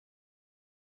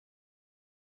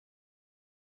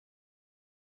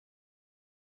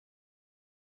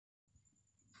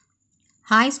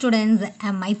Hi students,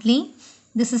 I'm Maithili.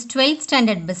 This is 12th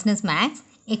standard business maths.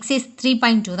 Exercise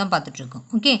 3.2 தான் பார்த்துட்டு இருக்கோம்.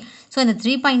 Okay. So இந்த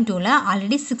 3.2ல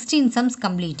already 16 sums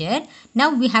completed. Now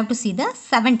we have to see the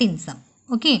 17th sum.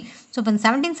 Okay. So இப்போ இந்த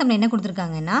 17th sumல என்ன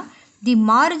கொடுத்திருக்காங்கன்னா the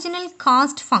marginal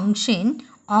cost function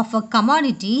of a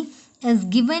commodity is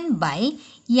given by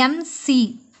MC.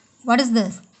 What is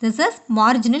this? This is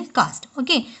marginal cost.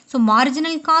 Okay. So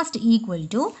marginal cost equal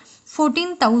to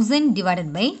 14,000 divided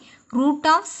by root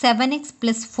of 7x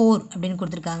plus 4 அப்படின்னு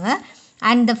கொடுத்திருக்காங்க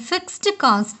and the fixed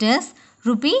cost is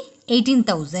rupee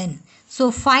 18,000. So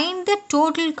find the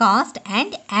total cost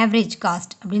and average cost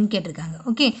அப்படின்னு கேட்டிருக்காங்க.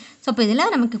 Okay so இப்போ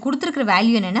இதில் நமக்கு கொடுத்துருக்கிற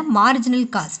value என்னென்னா marginal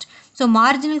cost. So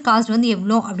marginal cost வந்து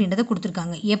எவ்வளோ அப்படின்றத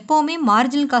கொடுத்துருக்காங்க. எப்போவுமே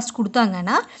மார்ஜினல் காஸ்ட்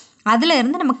கொடுத்தாங்கன்னா அதில்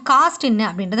இருந்து நம்ம காஸ்ட் என்ன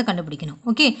அப்படின்றத கண்டுபிடிக்கணும்.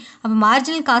 ஓகே அப்போ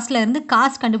மார்ஜினல் காஸ்ட்டில் இருந்து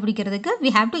காஸ்ட் கண்டுபிடிக்கிறதுக்கு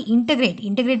we have to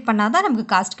இன்டெகிரேட் பண்ணால் தான் நமக்கு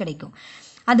காஸ்ட் கிடைக்கும்.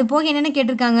 அது போக என்னென்ன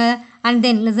கேட்டிருக்காங்க and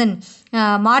then listen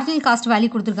marginal cost value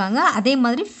கொடுத்துருக்காங்க. அதே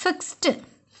மாதிரி ஃபிக்ஸ்டு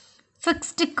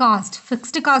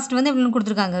காஸ்ட் வந்து எவ்வளோன்னு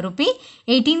கொடுத்துருக்காங்க ரூபி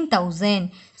 18,000.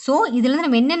 ஸோ இதில் வந்து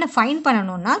நம்ம என்னென்ன ஃபைன்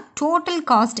பண்ணணும்னா டோட்டல்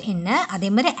காஸ்ட் என்ன, அதே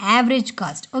மாதிரி ஆவரேஜ்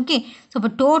காஸ்ட். ஓகே ஸோ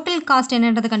இப்போ டோட்டல் காஸ்ட்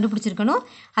என்னன்றதை கண்டுபிடிச்சிருக்கணும்,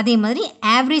 அதே மாதிரி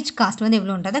ஆவரேஜ் காஸ்ட் வந்து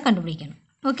எவ்வளோன்றதை கண்டுபிடிக்கணும்.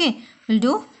 Okay will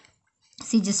do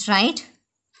C just right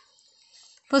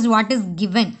first what is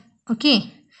given. Okay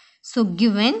so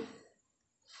given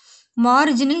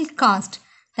marginal cost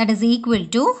that is equal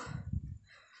to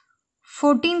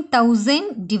 14,000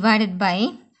 divided by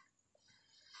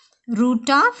root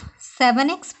of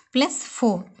 7x plus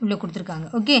 4 இவ்வளோ கொடுத்துருக்காங்க.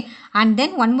 Okay and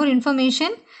then one more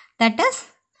information that is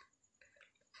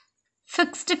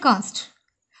fixed cost.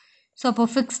 So அப்போ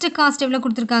fixed cost எவ்வளோ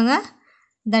கொடுத்துருக்காங்க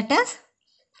that is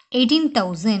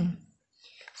 18,000.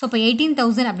 So இப்போ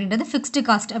 18,000 அப்படின்றது fixed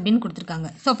cost அப்படின்னு கொடுத்துருக்காங்க.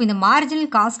 So இப்போ இந்த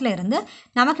மார்ஜினல் காஸ்ட்டில் இருந்து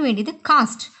நமக்கு வேண்டியது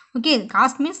cost. Okay,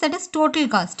 cost means that is total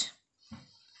cost.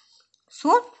 So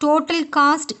total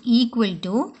cost equal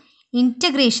to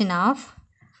integration of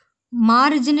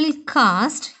marginal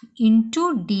cost into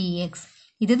dx.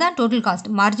 இதுதான் total cost.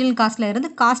 Marginal costல இருந்து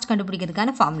cost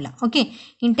கண்டுபிடிக்கிறதுக்கான formula. Okay,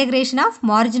 integration of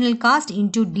marginal cost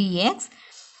into dx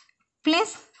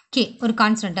plus k ஒரு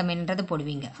constant term என்றது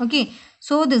போடுவீங்க. Okay,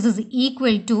 so this is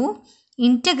equal to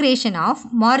integration of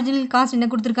marginal cost என்ன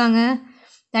கொடுத்திருக்காங்க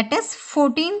that is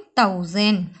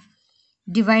 14,000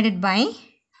 divided by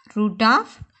root of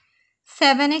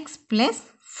 7x plus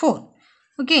 4.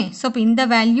 Okay, so in the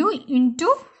value into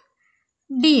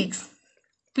dx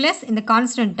plus in the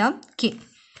constant term k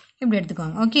இப்படி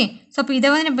எடுத்துக்கோங்க. Okay so இப்போ இதை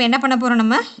வந்து நம்ம என்ன பண்ண போகிறோம்,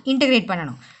 நம்ம இன்டெகிரேட்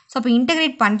பண்ணணும். ஸோ இப்போ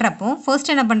இன்டெகிரேட் பண்ணுறப்போ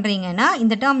ஃபர்ஸ்ட் என்ன பண்ணுறீங்கன்னா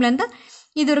இந்த டேர்ம்லேருந்து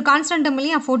இது ஒரு கான்ஸ்டன்ட் டேர்ம்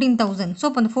இல்லையா 14,000. ஸோ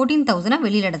இப்போ அந்த 14,000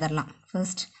 வெளியில் எடுத்துடலாம்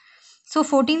ஃபர்ஸ்ட். ஸோ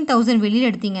 14,000 வெளியில்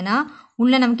எடுத்திங்கன்னா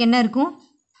உள்ளே நமக்கு என்ன இருக்கும்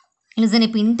லிசன்.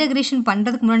 இப்போ இன்டெகிரேஷன்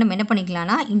பண்ணுறதுக்கு முன்னாடி நம்ம என்ன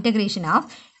பண்ணிக்கலாம்னா இன்டெகிரேஷன் ஆஃப்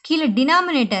கீழே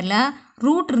டினாமினேட்டரில்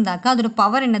ரூட் இருந்தாக்கா அதோட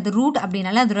பவர் என்னது ரூட்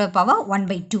அப்படின்னால அதோட பவர்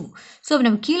 1/2. ஸோ இப்போ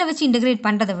நம்ம கீழே வச்சு இன்டெகிரேட்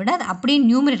பண்ணுறதை விட அது அப்படியே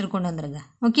நியூமரேட்டர் கொண்டு வந்துடுங்க.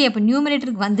 ஓகே இப்போ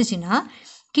நியூமரேட்டருக்கு வந்துச்சுன்னா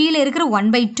கீழே இருக்கிற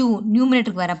 1/2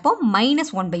 நியூமரேட்டருக்கு வரப்போ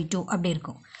 -1/2 அப்படி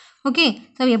இருக்கும். ஓகே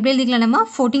ஸோ எப்படி எழுதிக்கலாம் நம்ம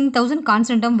 14,000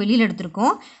 கான்ஸ்டன்ட் டேர்ம் வெளியில்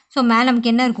எடுத்திருக்கோம். ஸோ மேலே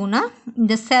நமக்கு என்ன இருக்கும்னா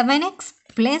இந்த 7x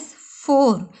plus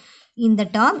 4 இந்த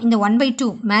டேர்ம் இந்த 1/2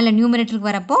 மேலே நியூமரேட்டருக்கு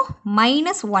வரப்போ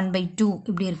 -1/2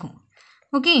 இப்படி இருக்கும்.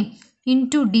 Okay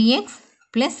into dx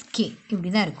plus k இப்படி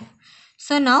தான் இருக்கும்.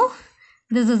 So now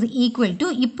this is equal to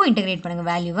இப்போ இன்டெகிரேட் பண்ணுங்கள்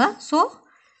வேல்யூவை. ஸோ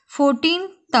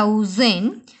 14,000.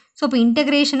 ஸோ இப்போ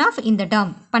இன்டெகிரேஷன் ஆஃப் இந்த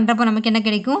டேர்ம் பண்ணுறப்போ நமக்கு என்ன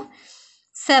கிடைக்கும்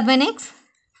 7x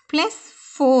plus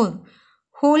 4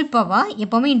 ஹோல் பவர்.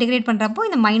 எப்போவுமே இன்டெகிரேட் பண்ணுறப்போ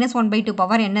இந்த -1/2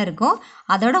 பவர் என்ன இருக்கோ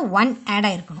அதோட 1 add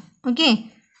ஆகிருக்கணும். Okay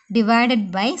divided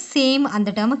by same அந்த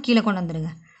டேர்மை கீழே கொண்டு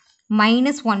வந்துடுங்க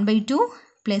 -1/2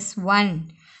 plus 1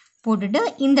 போட்டுட்டு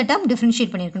இந்த டேர்ம்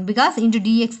டிஃப்ரென்ஷியேட் பண்ணியிருக்கணும் பிகாஸ் இன்ட்டு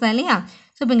dx தான் இல்லையா.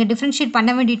 ஸோ இப்போ இங்கே டிஃப்ரென்ஷியேட் பண்ண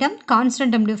வேண்டிய டேர்ம்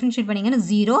கான்ஸ்டன்ட் டேர்ம் டிஃப்ரென்ஷியேட் பண்ணிங்கன்னா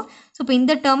 0. ஸோ இப்போ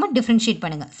இந்த டேர்மை டிஃப்ரென்ஷியேட்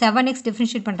பண்ணுங்கள் 7x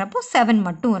டிஃப்ரென்ஷியேட் பண்ணுறப்போ 7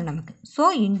 மட்டும் வரும் நமக்கு. So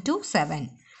into 7.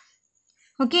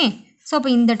 ஓகே ஸோ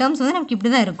இப்போ இந்த டேர்ம்ஸ் வந்து நமக்கு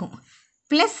இப்படி தான் இருக்கும்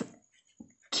plus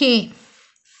k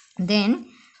then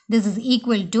this is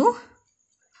equal to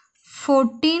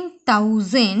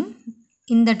 14,000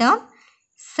 இந்த term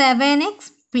 7x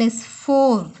plus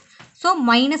 4. So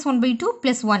 -1/2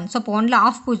 plus 1. So இப்போ 1ல்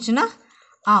ஆஃப் போச்சுன்னா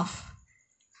ஆஃப்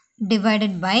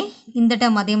டிவைடட் பை இந்த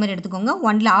டேர்ம் அதே மாதிரி எடுத்துக்கோங்க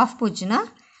 1ல் ஆஃப் போச்சுன்னா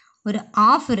ஒரு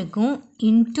ஆஃப் இருக்கும்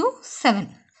இன்ட்டு 7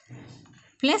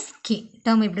 ப்ளஸ் k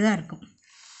டேர்ம் இப்படி தான் இருக்கும்.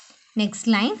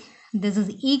 Next line this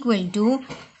is equal to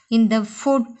இந்த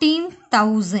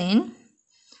 14,000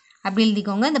 அப்படி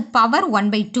எழுதிக்கோங்க இந்த பவர்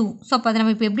 1/2. ஸோ அப்போ அதை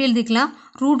நம்ம இப்போ எப்படி எழுதிக்கலாம்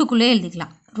ரூட்டுக்குள்ளே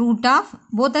எழுதிக்கலாம் root of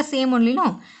both are same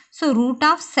ஒன்லிலும். So root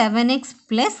of 7x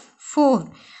plus 4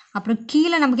 அப்புறம்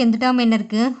கீழே நமக்கு எந்த டேர்ம் என்ன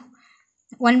இருக்குது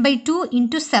 1/2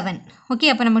 into 7. ஓகே,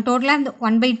 அப்போ நம்ம டோட்டலாக இந்த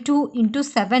 1/2 into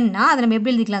 7னா அதை நம்ம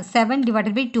எப்படி எழுதிக்கலாம்? 7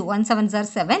 divided by 2. 1 7s are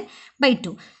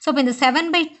 7/2. So அப்போ இந்த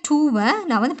 7/2வை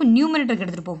நான் வந்து இப்போ நியூமரேட்டருக்கு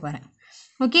எடுத்துகிட்டு போக போகிறேன்.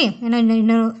 ஓகே, ஏன்னா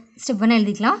இன்னொரு ஸ்டெப் வேணால்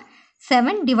எழுதிக்கலாம்.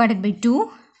 7 divided by 2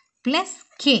 plus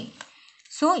k.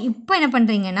 So இப்போ என்ன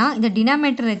பண்ணுறீங்கன்னா இந்த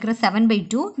டினாமினேட்டர் இருக்கிற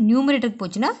 7/2 நியூமரேட்டருக்கு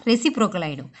போச்சுன்னா ரெசிப்ரோக்கல்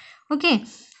ஆகிடும். ஓகே,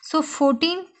 ஸோ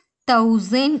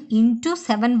 14,000 into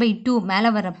 7/2 மேலே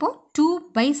வரப்போ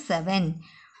 2/7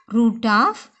 root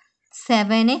of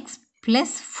 7x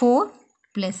plus 4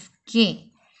 plus k.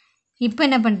 இப்போ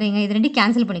என்ன பண்ணுறீங்க? இது ரெண்டு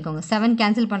கேன்சல் பண்ணிக்கோங்க. 7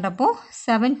 கேன்சல் பண்ணுறப்போ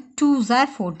 7 2s are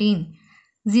 14.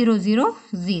 0 0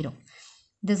 0.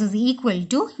 This is equal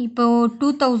to இப்போ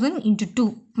 2000 into 2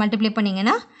 மல்டிப்ளை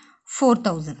பண்ணிங்கன்னா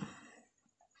 4000.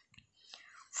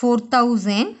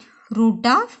 4000 root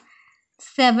of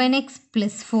 7x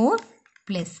plus 4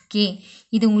 plus k.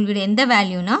 இது உங்களோட எந்த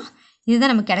வேல்யூனா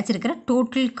இதுதான் நமக்கு கிடைச்சிருக்கிற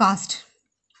டோட்டல் காஸ்ட்.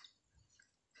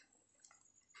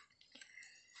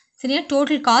 சரியா,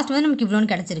 டோட்டல் காஸ்ட் வந்து நமக்கு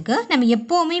இவ்வளோன்னு கிடச்சிருக்கு. நம்ம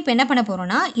எப்போவுமே இப்போ என்ன பண்ண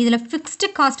போகிறோம்னா இதில் ஃபிக்ஸ்டு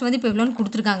காஸ்ட் வந்து இப்போ இவ்வளோன்னு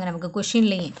கொடுத்துருக்காங்க நமக்கு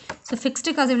கொஷின்லேயே. ஸோ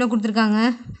ஃபிக்ஸ்டு காஸ்ட் எவ்வளோ கொடுத்துருக்காங்க?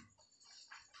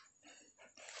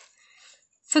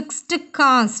 Fixed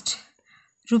cost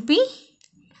Ruby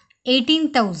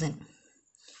 18,000.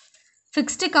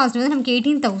 Fixed cost வந்து நமக்கு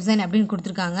 18,000 அப்படின்னு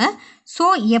கொடுத்துருக்காங்க. ஸோ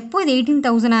எப்போ இது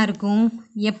 18,000 இருக்கும்?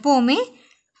 எப்போவுமே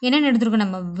என்னென்னு எடுத்துருக்கோம்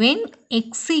நம்ம? When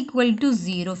X equal to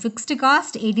 0. Fixed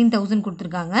cost 18,000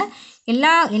 கொடுத்துருக்காங்க.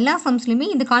 எல்லா சம்ஸ்லையுமே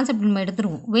இந்த கான்செப்ட் நம்ம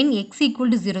எடுத்துருவோம். When X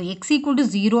equal to 0. X equal to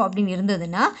 0 அப்படின்னு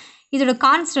இருந்ததுன்னா இதோட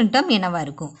கான்ஸ்டன்ட் டேர்ம் என்னவாக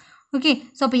இருக்கும்? ஓகே,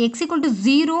 ஸோ அப்போ எக்ஸ் ஈக்குவல் டு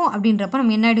 0 அப்படின்றப்ப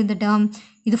நம்ம என்ன ஆகிடும்? இந்த டேர்ம்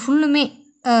இது ஃபுல்லுமே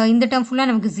இந்த டேர்ம் ஃபுல்லாக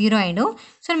நமக்கு 0 ஆகிடும்.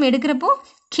 ஸோ நம்ம எடுக்கிறப்போ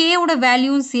கேவோட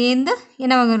வேல்யூவும் சேர்ந்து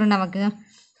என்னவாக வரும் நமக்கு?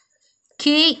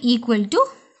 K equal to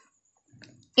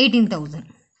 18,000.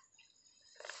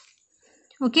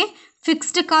 Okay,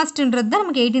 fixed காஸ்ட்ன்றது தான்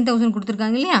நமக்கு 18,000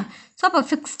 கொடுத்துருக்காங்க இல்லையா? ஸோ அப்போ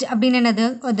ஃபிக்ஸ்டு அப்படின்னு என்னது?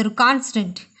 அது ஒரு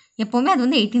கான்ஸ்டன்ட். எப்போவுமே அது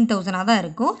வந்து 18,000 தான்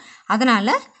இருக்கும்.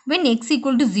 அதனால் வென் எக்ஸ்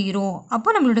ஈக்குவல் டு 0 அப்போ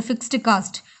நம்மளோட ஃபிக்ஸ்டு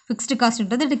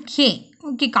காஸ்ட்ன்றது அது K.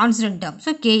 Okay, constant term. So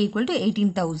K equal to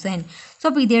 18,000. So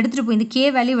அப்போ இது எடுத்துகிட்டு போய் இந்த கே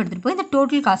வேல்யூ எடுத்துகிட்டு போய் இந்த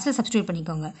டோட்டல் காஸ்ட்டில் சப்ஸ்டியூட்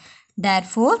பண்ணிக்கோங்க.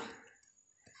 Therefore,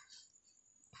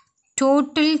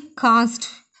 total cost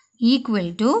equal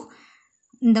to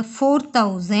the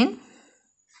 4,000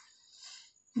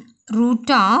 root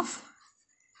of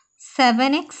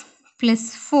 7x plus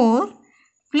 4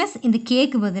 plus இந்த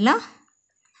கேக்கு பதிலாக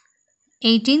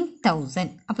 18,000.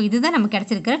 அப்போ இதுதான் நமக்கு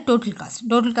கிடச்சிருக்கிற டோட்டல் காஸ்ட்.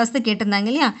 டோட்டல் காஸ்ட் தான் கேட்டிருந்தாங்க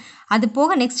இல்லையா? அது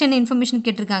போக நெக்ஸ்ட் என்ன இன்ஃபர்மேஷன்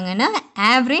கேட்டிருக்காங்கன்னா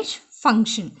ஆவரேஜ்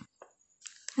ஃபங்க்ஷன்.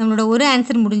 நம்மளோட ஒரு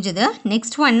ஆன்சர் முடிஞ்சது.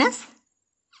 Next one is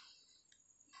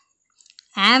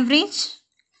average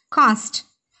cost.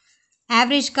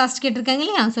 Average cost கேட்டிருக்காங்க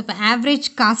இல்லையா? ஸோ இப்போ ஆவரேஜ்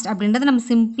காஸ்ட் அப்படின்றத நம்ம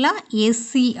சிம்பிளாக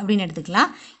ஏசி அப்படின்னு எடுத்துக்கலாம்.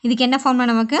 இதுக்கு என்ன ஃபார்ம்னா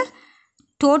நமக்கு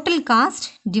total cost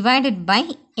divided by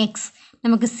X.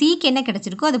 நமக்கு சிக்கு என்ன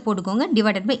கிடச்சிருக்கோ அதை போட்டுக்கோங்க,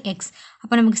 டிவைடட் பை எக்ஸ்.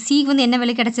 அப்போ நமக்கு சிக்கு வந்து என்ன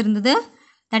விலை கிடச்சிருந்தது?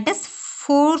 That is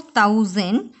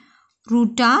 4,000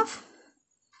 root of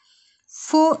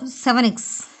 7x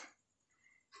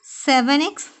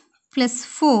plus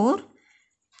 4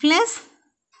 plus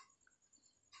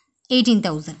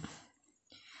 18,000.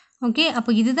 Okay,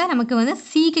 அப்போ இதுதான் நமக்கு வந்து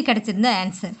சிக்கு கிடச்சிருந்த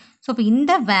ஆன்சர். ஸோ அப்போ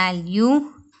இந்த வேல்யூ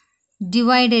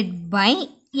டிவைடட் பை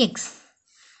எக்ஸ்.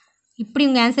 இப்படி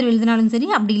உங்கள் ஆன்சர் எழுதினாலும் சரி,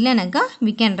 அப்படி இல்லைனாக்கா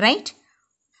we can write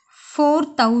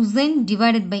 4,000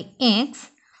 divided by x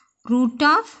root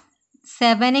of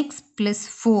 7x plus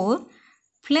 4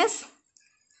 plus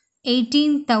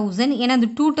 18,000. ஏன்னா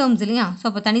அந்த 2 டேர்ம்ஸ் இல்லையா? ஸோ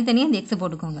அப்போ தனித்தனியாக இந்த எக்ஸை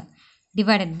போட்டுக்கோங்க,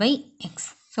 டிவைடட் பை எக்ஸ்.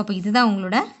 ஸோ அப்போ இதுதான்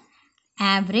உங்களோட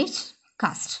ஆவரேஜ்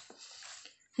காஸ்ட்.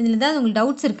 இதில் ஏதாவது உங்களுக்கு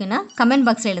டவுட்ஸ் இருக்குன்னா கமெண்ட்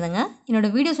பாக்ஸில் எழுதுங்க.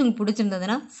 என்னோடய வீடியோஸ் உங்களுக்கு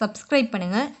பிடிச்சிருந்ததுன்னா சப்ஸ்கிரைப்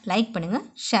பண்ணுங்கள், லைக் பண்ணுங்கள்,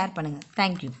 ஷேர் பண்ணுங்கள்.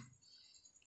 தேங்க்யூ.